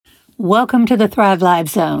Welcome to the Thrive Live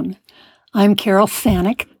Zone. I'm Carol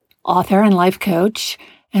Sanick, author and life coach,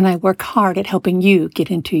 and I work hard at helping you get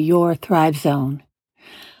into your Thrive Zone.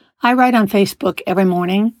 I write on Facebook every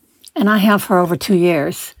morning, and I have for over 2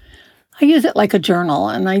 years. I use it like a journal,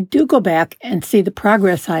 and I do go back and see the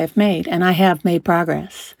progress I have made, and I have made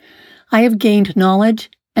progress. I have gained knowledge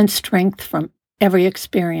and strength from every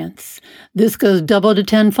experience. This goes double to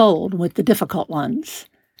tenfold with the difficult ones.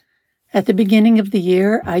 At the beginning of the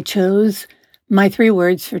year, I chose my 3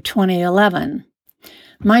 words for 2011.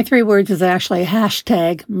 My 3 words is actually a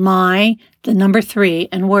hashtag, the number 3,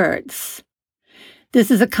 and words.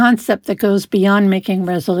 This is a concept that goes beyond making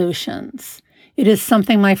resolutions. It is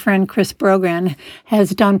something my friend Chris Brogan has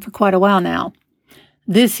done for quite a while now.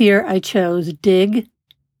 This year, I chose dig,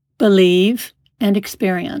 believe, and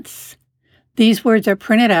experience. These words are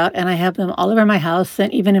printed out, and I have them all over my house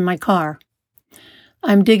and even in my car.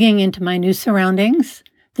 I'm digging into my new surroundings,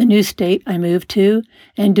 the new state I moved to,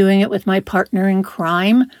 and doing it with my partner in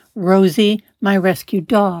crime, Rosie, my rescued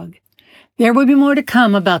dog. There will be more to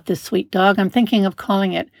come about this sweet dog. I'm thinking of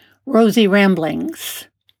calling it Rosie Ramblings.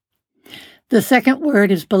 The second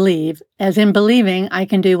word is believe, as in believing I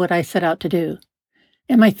can do what I set out to do.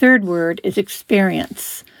 And my third word is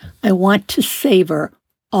experience. I want to savor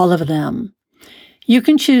all of them. You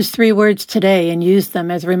can choose 3 words today and use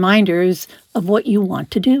them as reminders of what you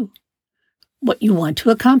want to do, what you want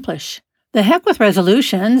to accomplish. The heck with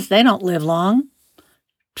resolutions. They don't live long.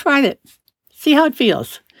 Try it. See how it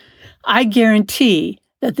feels. I guarantee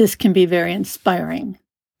that this can be very inspiring.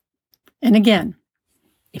 And again,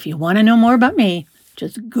 if you want to know more about me,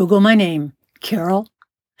 just Google my name, Carol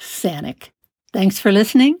Sanick. Thanks for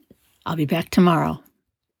listening. I'll be back tomorrow.